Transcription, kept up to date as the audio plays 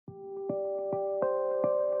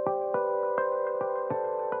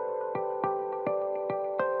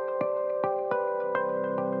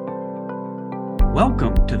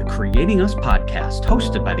Welcome to the Creating Us podcast,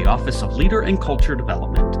 hosted by the Office of Leader and Culture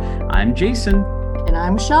Development. I'm Jason. And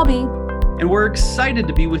I'm Shelby. And we're excited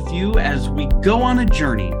to be with you as we go on a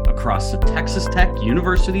journey across the Texas Tech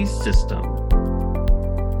University system.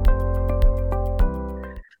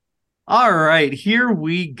 All right, here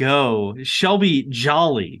we go. Shelby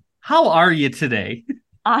Jolly, how are you today?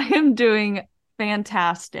 I am doing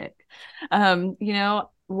fantastic.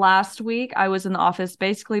 Last week I was in the office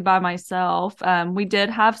basically by myself. We did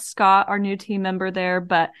have Scott, our new team member, there,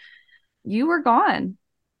 but you were gone.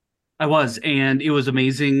 I was, and it was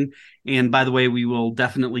amazing. And by the way, we will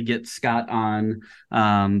definitely get Scott on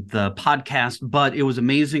the podcast, but it was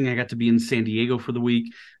amazing. I got to be in San Diego for the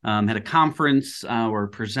week, had a conference where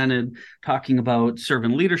presented talking about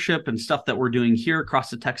servant leadership and stuff that we're doing here across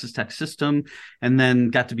the Texas Tech system, and then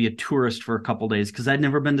got to be a tourist for a couple days because I'd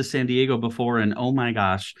never been to San Diego before. And oh my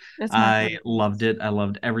gosh, I loved it. I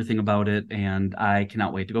loved everything about it, and I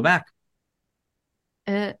cannot wait to go back.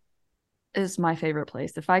 It is my favorite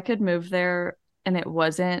place. If I could move there and it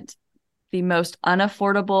wasn't the most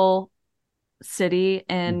unaffordable city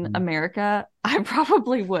in America, I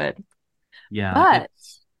probably would. Yeah, but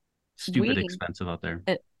it's stupid expensive out there.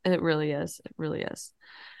 It really is. It really is.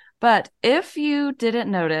 But if you didn't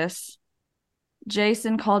notice,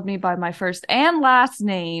 Jason called me by my first and last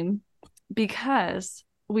name because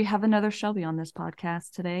we have another Shelby on this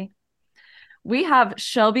podcast today. We have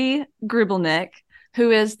Shelby Grubelnick, who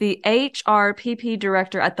is the HRPP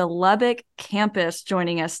Director at the Lubbock Campus,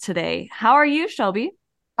 joining us today. How are you, Shelby?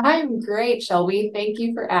 I'm great, Shelby. Thank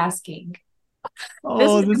you for asking.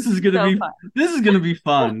 Oh, this is gonna be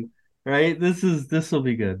fun, right? This will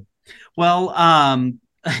be good. Well,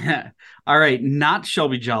 all right, not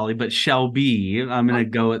Shelby Jolly, but Shelby. I'm gonna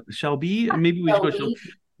go with Shelby. Maybe we should go Shelby.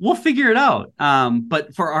 We'll figure it out.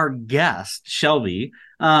 But for our guest, Shelby,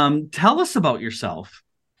 tell us about yourself.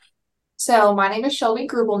 So my name is Shelby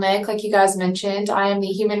Grubelnick. Like you guys mentioned, I am the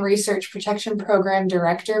Human Research Protection Program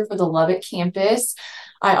Director for the Lubbock Campus.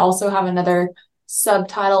 I also have another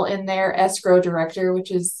subtitle in there, escrow Director,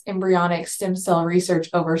 which is Embryonic Stem Cell Research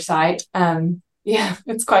Oversight. Yeah,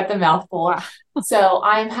 it's quite the mouthful. Wow. So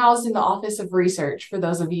I'm housed in the Office of Research, for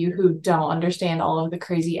those of you who don't understand all of the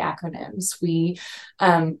crazy acronyms. We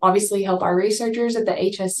obviously help our researchers at the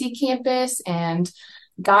HSC campus and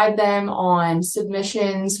guide them on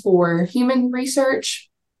submissions for human research.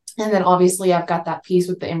 And then obviously I've got that piece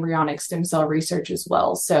with the embryonic stem cell research as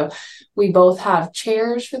well. So we both have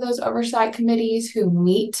chairs for those oversight committees who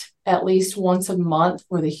meet at least once a month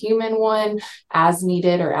for the human one, as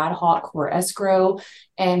needed or ad hoc for escrow.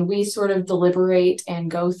 And we sort of deliberate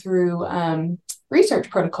and go through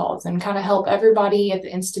research protocols and kind of help everybody at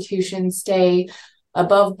the institution stay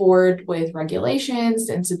above board with regulations,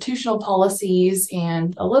 institutional policies,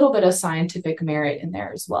 and a little bit of scientific merit in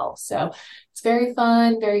there as well. So it's very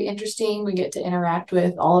fun, very interesting. We get to interact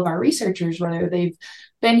with all of our researchers, whether they've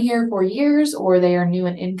been here for years or they are new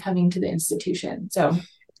and incoming to the institution. So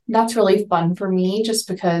that's really fun for me just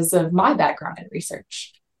because of my background in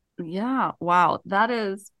research. Yeah. Wow.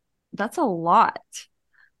 That's a lot.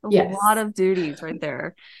 Yes. A lot of duties right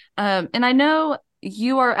there. And I know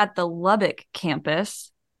you are at the Lubbock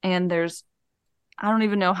campus, and I don't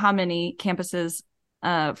even know how many campuses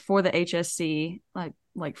for the HSC,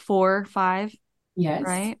 like 4, 5. Yes.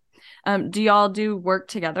 Right. Do y'all do work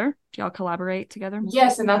together? Do y'all collaborate together?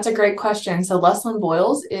 Yes, and that's a great question. So Leslyn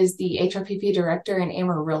Boyles is the HRPP Director in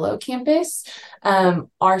Amarillo campus.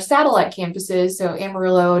 Our satellite campuses, so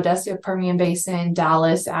Amarillo, Odessa, Permian Basin,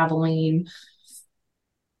 Dallas, Abilene.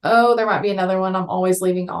 Oh, there might be another one I'm always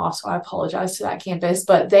leaving off, so I apologize to that campus,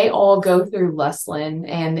 but they all go through Leslyn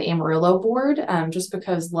and the Amarillo board, just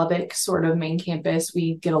because Lubbock sort of main campus,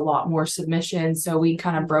 we get a lot more submissions. So we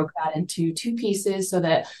kind of broke that into 2 pieces so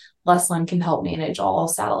that Leslyn can help manage all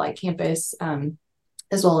satellite campus,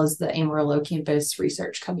 as well as the Amarillo campus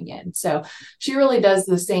research coming in. So she really does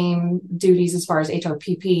the same duties as far as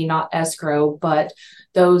HRPP, not escrow, but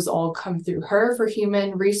those all come through her for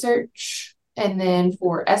human research. And then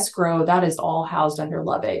for escrow, that is all housed under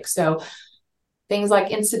Lubbock. So things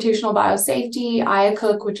like institutional biosafety,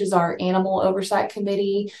 IACUC, which is our animal oversight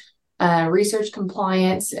committee, research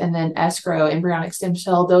compliance, and then escrow, embryonic stem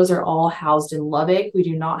cell, those are all housed in Lubbock. We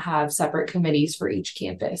do not have separate committees for each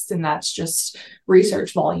campus, and that's just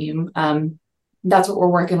research volume. That's what we're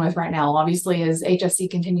working with right now. Obviously, as HSC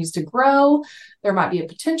continues to grow, there might be a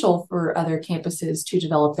potential for other campuses to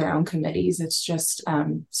develop their own committees. It's just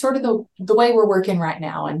sort of the way we're working right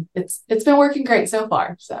now, and it's been working great so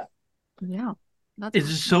far. So, yeah,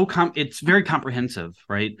 it's very comprehensive,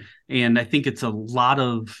 right? And I think it's a lot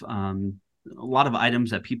of a lot of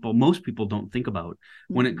items that most people don't think about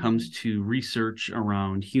when it comes to research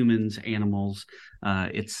around humans, animals,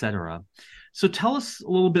 etc. So tell us a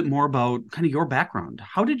little bit more about kind of your background.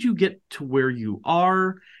 How did you get to where you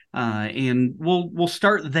are? And we'll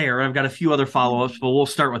start there. I've got a few other follow-ups, but we'll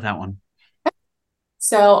start with that one.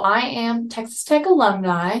 So I am Texas Tech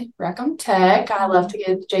alumni, Reckham Tech. I love to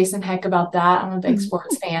give Jason heck about that. I'm a big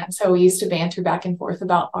sports fan, so we used to banter back and forth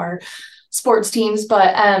about our sports teams.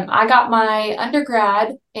 But I got my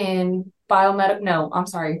undergrad in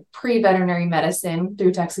pre-veterinary medicine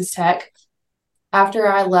through Texas Tech. After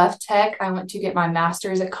I left Tech, I went to get my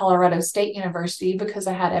master's at Colorado State University because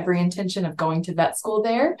I had every intention of going to vet school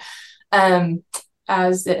there.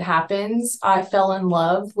 As it happens, I fell in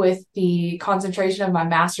love with the concentration of my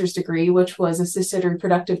master's degree, which was assisted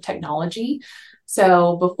reproductive technology.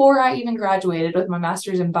 So before I even graduated with my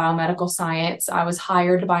master's in biomedical science, I was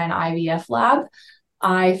hired by an IVF lab.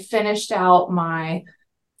 I finished out my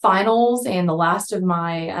finals and the last of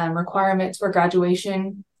my requirements for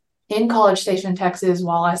graduation in College Station, Texas,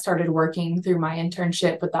 while I started working through my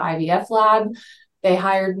internship with the IVF lab. They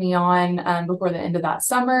hired me on before the end of that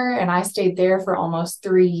summer, and I stayed there for almost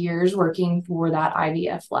 3 years working for that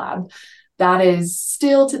IVF lab. That is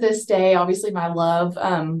still to this day, obviously, my love.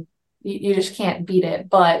 You just can't beat it.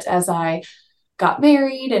 But as I got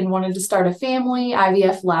married and wanted to start a family,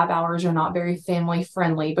 IVF lab hours are not very family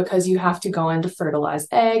friendly because you have to go in to fertilize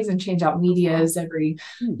eggs and change out medias every,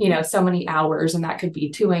 so many hours. And that could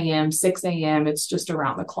be 2 a.m., 6 a.m. It's just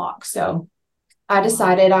around the clock. So I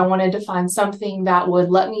decided I wanted to find something that would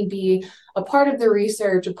let me be a part of the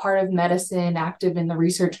research, a part of medicine, active in the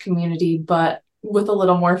research community, but with a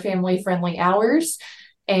little more family friendly hours.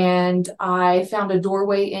 And I found a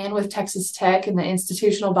doorway in with Texas Tech and the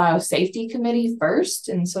Institutional Biosafety Committee first.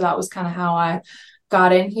 And so that was kind of how I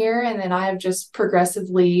got in here. And then I have just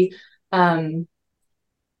progressively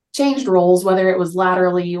changed roles, whether it was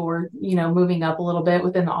laterally or, moving up a little bit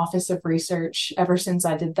within the Office of Research ever since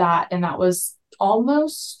I did that. And that was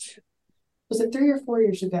was it 3 or 4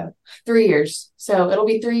 years ago? 3 years. So it'll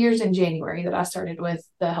be 3 years in January that I started with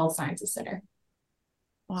the Health Sciences Center.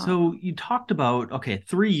 Wow. So you talked about,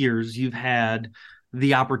 3 years you've had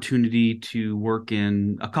the opportunity to work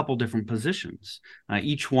in a couple different positions,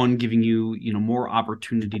 each one giving you, more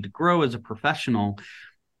opportunity to grow as a professional.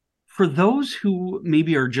 For those who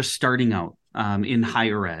maybe are just starting out in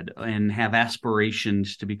higher ed and have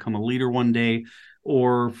aspirations to become a leader one day,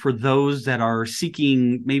 or for those that are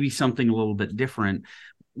seeking maybe something a little bit different,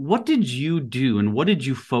 what did you do and what did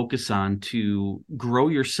you focus on to grow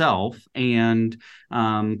yourself and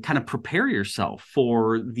kind of prepare yourself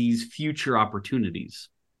for these future opportunities?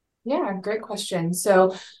 Yeah, great question.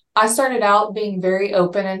 So I started out being very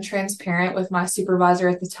open and transparent with my supervisor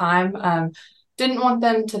at the time. Didn't want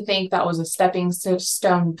them to think that was a stepping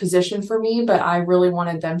stone position for me, but I really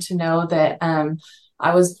wanted them to know that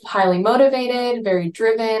I was highly motivated, very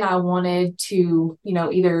driven. I wanted to,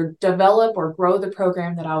 either develop or grow the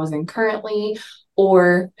program that I was in currently,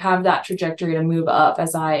 or have that trajectory to move up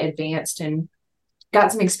as I advanced and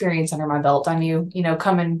got some experience under my belt. I knew,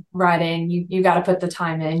 coming right in, you got to put the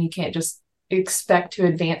time in. You can't just expect to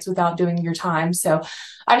advance without doing your time. So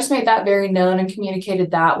I just made that very known and communicated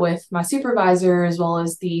that with my supervisor as well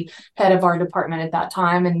as the head of our department at that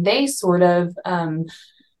time. And they sort of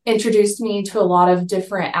introduced me to a lot of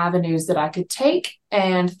different avenues that I could take.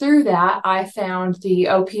 And through that, I found the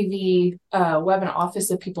OPV webinar Office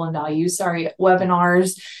of People and Values,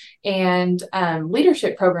 webinars and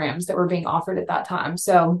leadership programs that were being offered at that time.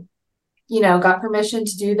 So, got permission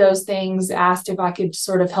to do those things, asked if I could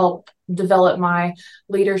sort of help develop my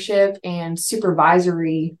leadership and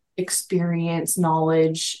supervisory experience,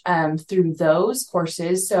 knowledge through those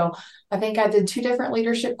courses. So I think I did 2 different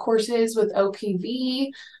leadership courses with OPV.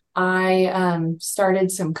 I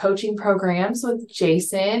started some coaching programs with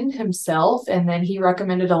Jason himself, and then he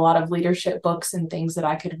recommended a lot of leadership books and things that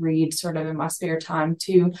I could read sort of in my spare time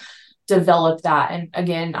to develop that. And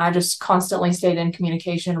again, I just constantly stayed in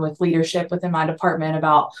communication with leadership within my department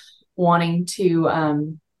about wanting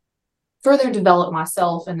to further develop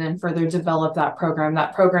myself and then further develop that program.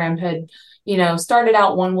 That program had, started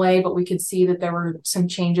out one way, but we could see that there were some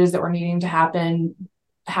changes that were needing to happen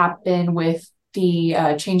with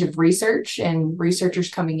the change of research and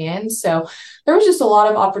researchers coming in. So there was just a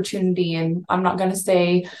lot of opportunity, and I'm not going to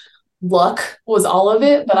say luck was all of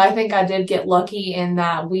it, but I think I did get lucky in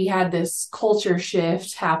that we had this culture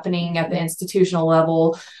shift happening at the institutional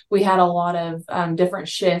level. We had a lot of different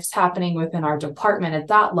shifts happening within our department at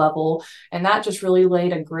that level, and that just really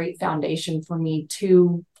laid a great foundation for me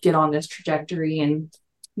to get on this trajectory and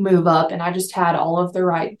move up, and I just had all of the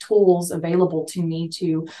right tools available to me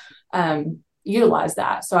to utilize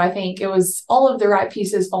that. So I think it was all of the right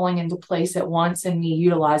pieces falling into place at once and me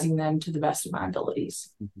utilizing them to the best of my abilities.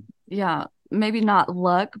 Yeah, maybe not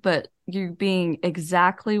luck, but you being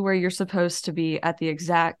exactly where you're supposed to be at the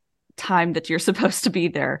exact time that you're supposed to be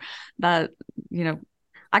there. That,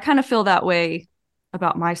 I kind of feel that way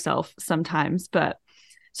about myself sometimes. But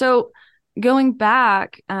so going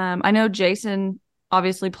back, I know Jason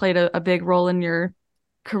obviously played a big role in your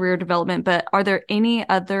career development, but are there any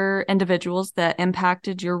other individuals that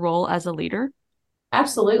impacted your role as a leader?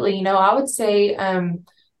 Absolutely. I would say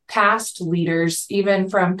past leaders, even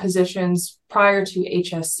from positions prior to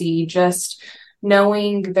HSC, just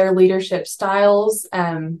knowing their leadership styles.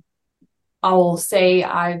 I will say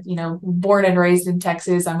born and raised in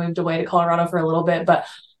Texas. I moved away to Colorado for a little bit, but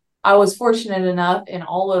I was fortunate enough in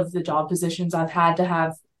all of the job positions I've had to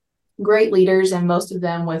have great leaders, and most of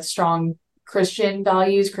them with strong Christian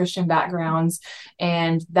values, Christian backgrounds.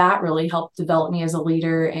 And that really helped develop me as a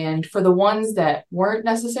leader. And for the ones that weren't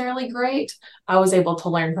necessarily great, I was able to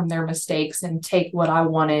learn from their mistakes and take what I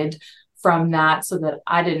wanted from that so that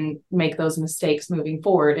I didn't make those mistakes moving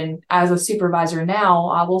forward. And as a supervisor now,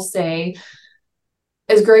 I will say,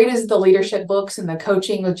 as great as the leadership books and the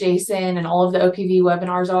coaching with Jason and all of the OPV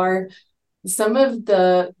webinars are, some of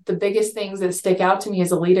the biggest things that stick out to me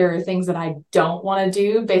as a leader are things that I don't want to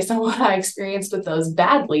do based on what I experienced with those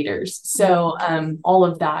bad leaders. So all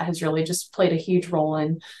of that has really just played a huge role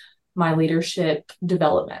in my leadership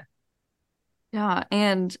development. Yeah.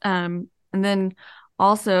 And then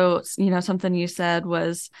also, something you said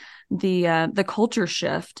was the culture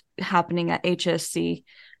shift happening at HSC.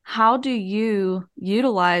 How do you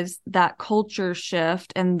utilize that culture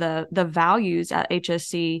shift and the values at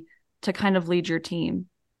HSC to kind of lead your team?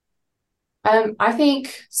 I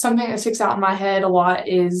think something that sticks out in my head a lot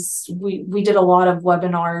is we did a lot of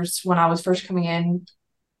webinars when I was first coming in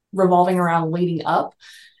revolving around leading up.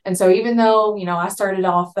 And so even though, I started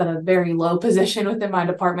off at a very low position within my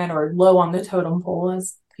department, or low on the totem pole,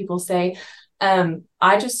 as people say,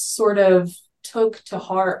 I just sort of took to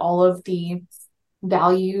heart all of the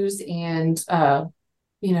values and,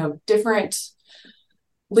 different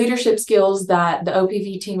leadership skills that the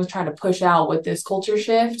OPV team was trying to push out with this culture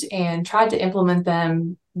shift, and tried to implement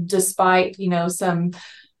them despite,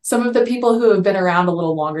 some of the people who have been around a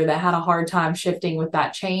little longer that had a hard time shifting with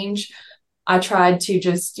that change. I tried to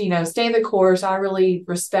just, stay the course. I really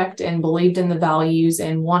respect and believed in the values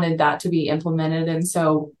and wanted that to be implemented. And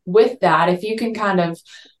so with that, if you can kind of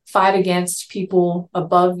fight against people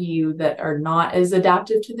above you that are not as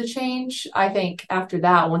adaptive to the change, I think after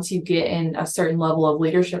that, once you get in a certain level of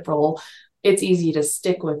leadership role, it's easy to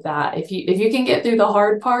stick with that. If you can get through the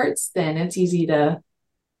hard parts, then it's easy to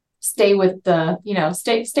stay with the,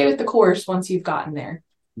 stay with the course once you've gotten there.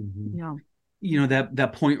 Mm-hmm. Yeah.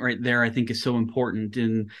 That point right there, I think, is so important,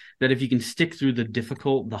 in that if you can stick through the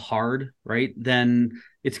difficult, the hard, right, then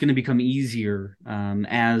it's going to become easier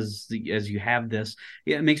as you have this.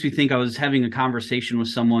 It makes me think, I was having a conversation with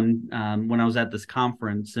someone when I was at this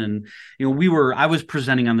conference, and I was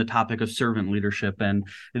presenting on the topic of servant leadership, and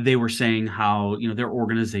they were saying how their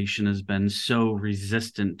organization has been so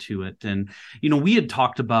resistant to it, and we had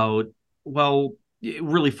talked about, well,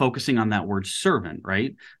 really focusing on that word servant,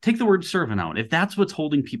 right? Take the word servant out. If that's what's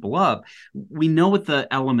holding people up, we know what the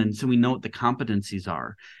elements and we know what the competencies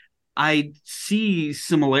are. I see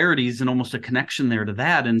similarities and almost a connection there to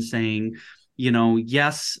that, and saying,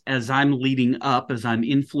 yes, as I'm leading up, as I'm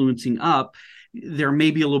influencing up, there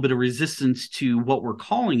may be a little bit of resistance to what we're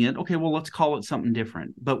calling it. Okay, well, let's call it something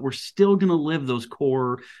different, but we're still going to live those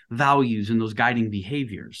core values and those guiding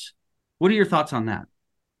behaviors. What are your thoughts on that?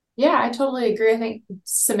 Yeah, I totally agree. I think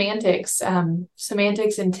semantics,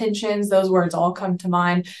 intentions, those words all come to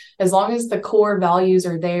mind. As long as the core values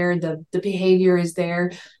are there, the behavior is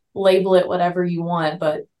there, label it whatever you want,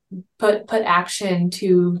 but put action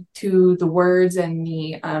to the words and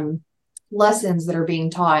the lessons that are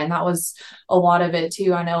being taught. And that was a lot of it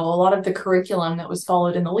too. I know a lot of the curriculum that was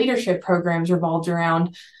followed in the leadership programs revolved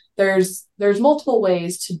around, there's multiple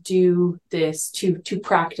ways to do this, to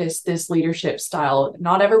practice this leadership style.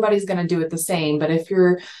 Not everybody's going to do it the same, but if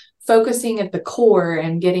you're focusing at the core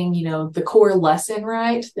and getting, the core lesson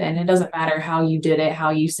right, then it doesn't matter how you did it,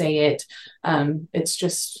 how you say it. It's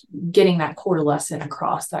just getting that core lesson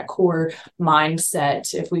across, that core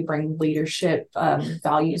mindset, if we bring leadership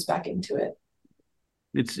values back into it.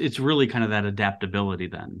 It's really kind of that adaptability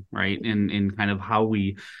then, right? In kind of how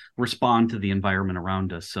we respond to the environment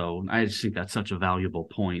around us. So I just think that's such a valuable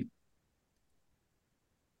point.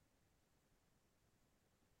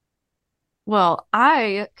 Well,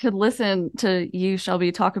 I could listen to you,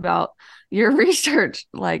 Shelby, talk about your research.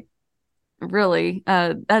 Like, really,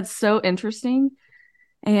 that's so interesting.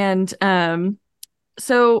 And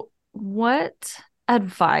so what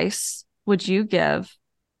advice would you give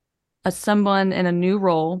someone in a new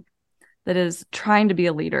role that is trying to be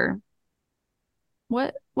a leader?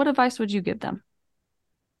 What advice would you give them?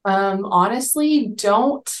 Honestly,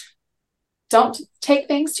 don't take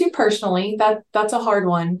things too personally. That's a hard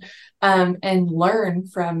one. And learn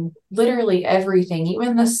from literally everything,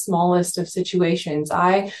 even the smallest of situations.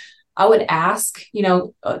 I would ask,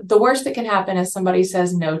 the worst that can happen is somebody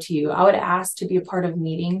says no to you. I would ask to be a part of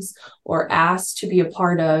meetings or ask to be a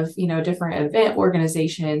part of, different event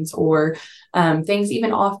organizations or things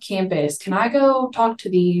even off campus. Can I go talk to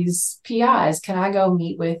these PIs? Can I go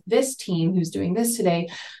meet with this team who's doing this today?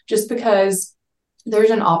 Just because there's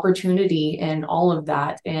an opportunity in all of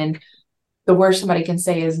that. And the worst somebody can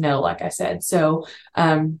say is no, like I said. So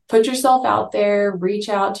put yourself out there, reach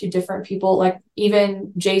out to different people. Like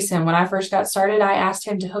even Jason, when I first got started, I asked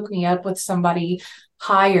him to hook me up with somebody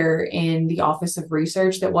higher in the Office of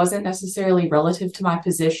Research that wasn't necessarily relative to my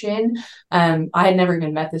position. I had never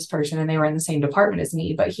even met this person and they were in the same department as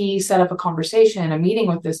me, but he set up a conversation, a meeting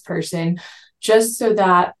with this person just so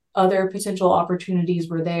that other potential opportunities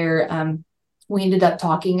were there. We ended up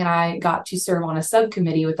talking and I got to serve on a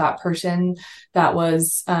subcommittee with that person that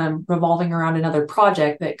was revolving around another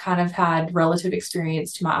project that kind of had relative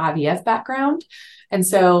experience to my IVF background. And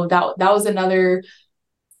so that was another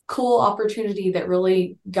cool opportunity that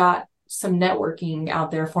really got some networking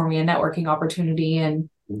out there for me, a networking opportunity. And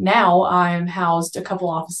now I'm housed a couple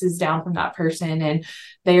offices down from that person and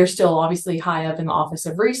they are still obviously high up in the Office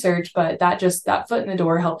of Research, but that foot in the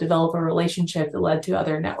door helped develop a relationship that led to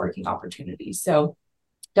other networking opportunities. So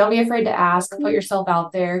don't be afraid to ask, put yourself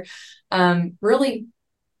out there. Really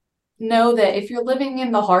know that if you're living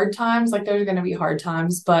in the hard times, like there's going to be hard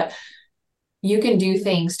times, but you can do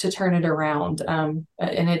things to turn it around. And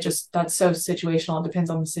that's so situational. It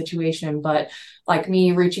depends on the situation. But like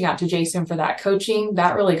me reaching out to Jason for that coaching,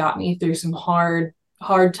 that really got me through some hard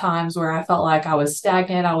times where I felt like I was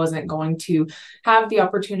stagnant. I wasn't going to have the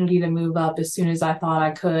opportunity to move up as soon as I thought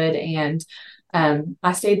I could. And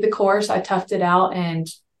I stayed the course. I toughed it out. And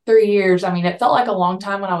 3 years, I mean, it felt like a long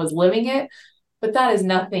time when I was living it, but that is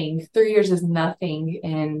nothing. 3 years is nothing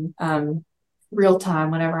in real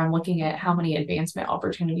time whenever I'm looking at how many advancement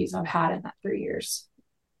opportunities I've had in that 3 years.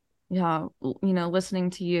 Yeah. Listening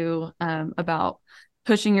to you about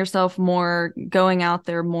pushing yourself more, going out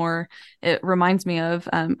there more, it reminds me of,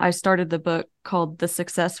 I started the book called The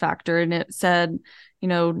Success Factor, and it said,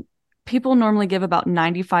 people normally give about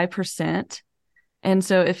 95%. And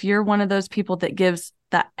so if you're one of those people that gives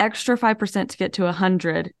that extra 5% to get to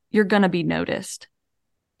 100, you're going to be noticed.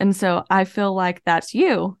 And so I feel like that's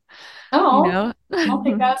you. Oh, I don't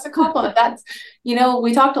think that's a compliment. That's,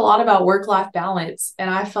 we talked a lot about work-life balance, and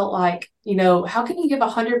I felt like, how can you give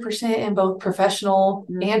 100% in both professional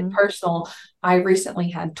and personal? I recently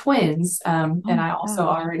had twins, and I also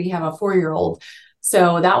already have a 4-year-old.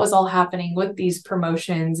 So that was all happening with these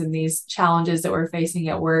promotions and these challenges that we're facing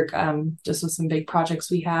at work, just with some big projects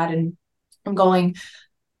we had. And I'm going,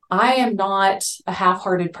 I am not a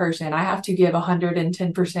half-hearted person. I have to give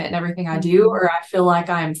 110% in everything I do, or I feel like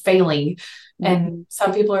I'm failing. And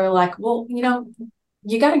some people are like, well,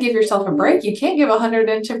 you got to give yourself a break. You can't give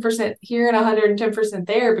 110% here and 110%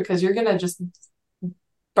 there because you're going to just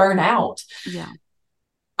burn out. Yeah.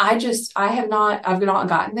 I've not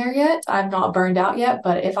gotten there yet. I'm not burned out yet,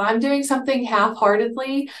 but if I'm doing something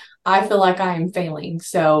half-heartedly, I feel like I am failing.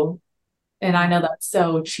 So, and I know that's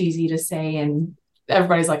so cheesy to say, and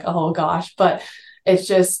everybody's like, oh gosh, but it's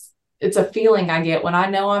a feeling I get when I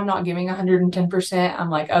know I'm not giving 110%. I'm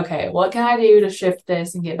like, okay, what can I do to shift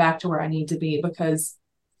this and get back to where I need to be? Because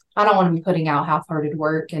I don't want to be putting out half-hearted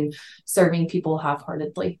work and serving people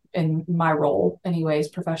half-heartedly in my role anyways,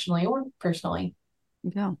 professionally or personally.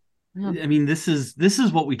 Yeah. I mean, this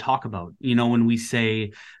is what we talk about, when we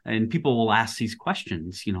say, and people will ask these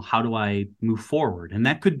questions, how do I move forward? And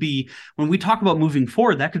that could be, when we talk about moving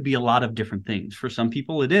forward, that could be a lot of different things. For some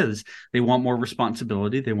people, it is, they want more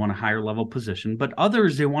responsibility. They want a higher level position, but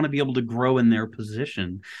others, they want to be able to grow in their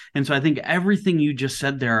position. And so I think everything you just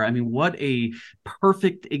said there, I mean, what a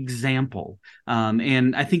perfect example.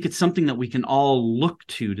 And I think it's something that we can all look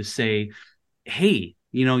to say, hey,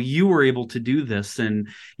 you were able to do this. And,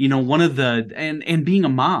 one of and being a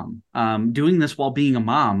mom, doing this while being a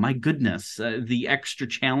mom, my goodness, the extra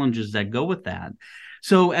challenges that go with that.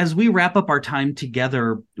 So as we wrap up our time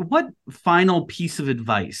together, what final piece of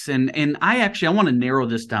advice? And I want to narrow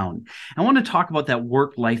this down. I want to talk about that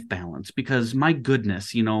work-life balance, because my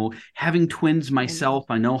goodness, having twins myself,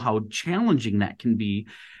 I know how challenging that can be.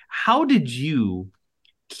 How did you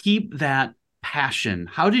keep that passion?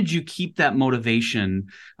 How did you keep that motivation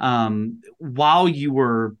while you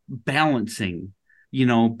were balancing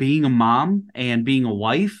being a mom and being a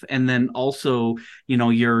wife, and then also,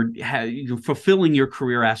 you're fulfilling your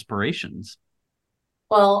career aspirations?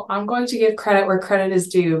 Well, I'm going to give credit where credit is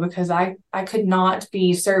due, because I could not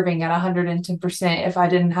be serving at 110% if I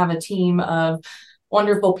didn't have a team of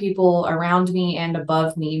wonderful people around me and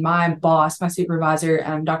above me. My boss, my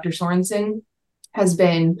supervisor, Dr. Sorensen, has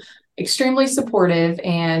been extremely supportive,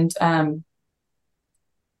 and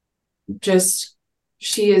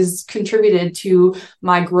she has contributed to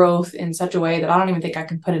my growth in such a way that I don't even think I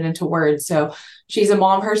can put it into words. So she's a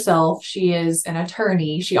mom herself. She is an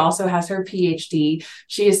attorney. She also has her PhD.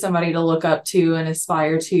 She is somebody to look up to and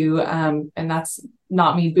aspire to. And that's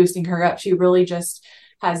not me boosting her up. She really just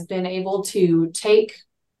has been able to take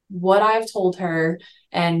what I've told her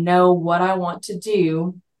and know what I want to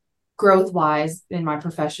do growth-wise in my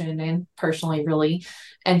profession and personally, really.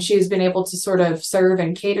 And she's been able to sort of serve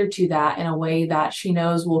and cater to that in a way that she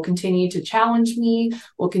knows will continue to challenge me,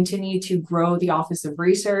 will continue to grow the Office of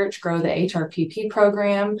Research, grow the HRPP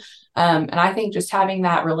program. And I think just having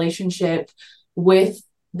that relationship with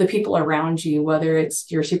the people around you, whether it's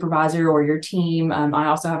your supervisor or your team. I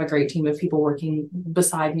also have a great team of people working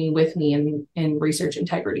beside me, with me in research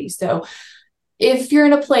integrity. So if you're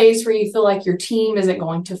in a place where you feel like your team isn't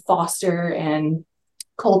going to foster and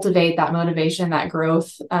cultivate that motivation, that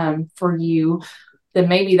growth for you, then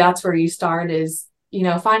maybe that's where you start, is,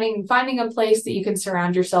 finding a place that you can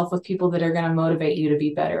surround yourself with people that are going to motivate you to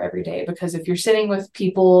be better every day. Because if you're sitting with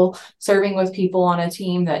people, serving with people on a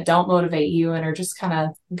team that don't motivate you and are just kind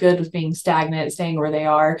of good with being stagnant, staying where they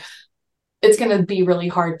are, it's going to be really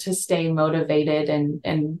hard to stay motivated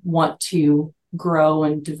and want to grow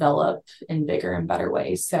and develop in bigger and better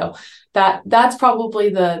ways. So that's probably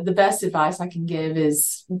the best advice I can give,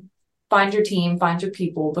 is find your team, find your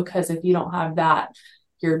people, because if you don't have that,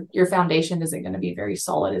 your foundation isn't going to be very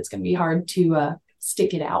solid. It's going to be hard to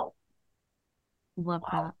stick it out. Love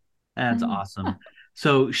that. That's awesome.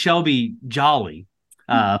 So Shelby, Jolly,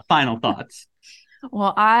 final thoughts.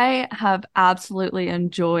 Well, I have absolutely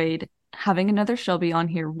enjoyed having another Shelby on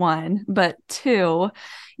here, one, but two,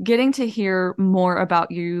 getting to hear more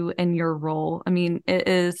about you and your role. I mean, it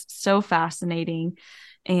is so fascinating,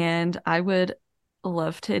 and I would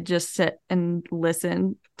love to just sit and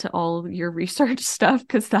listen to all your research stuff,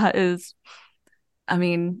 because that is,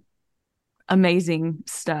 amazing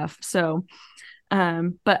stuff. So,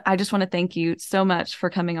 but I just want to thank you so much for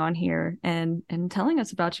coming on here and telling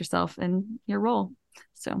us about yourself and your role.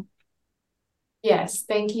 So. Yes,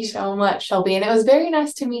 thank you so much, Shelby. And it was very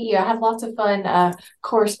nice to meet you. I had lots of fun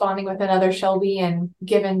corresponding with another Shelby and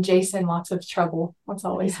giving Jason lots of trouble. That's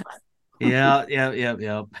always fun. Yeah.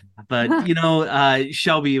 But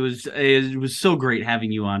Shelby, it was so great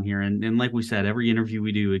having you on here, and like we said, every interview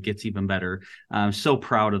we do, it gets even better. I'm so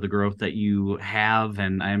proud of the growth that you have,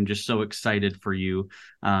 and I'm just so excited for you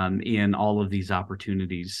in all of these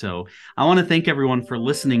opportunities. So I want to thank everyone for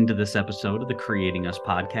listening to this episode of the Creating Us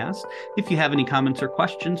podcast. If you have any comments or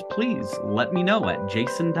questions, please let me know at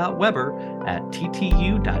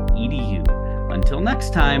jason.weber@ttu.edu. Until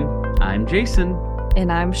next time, I'm Jason. And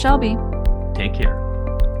I'm Shelby. Take care.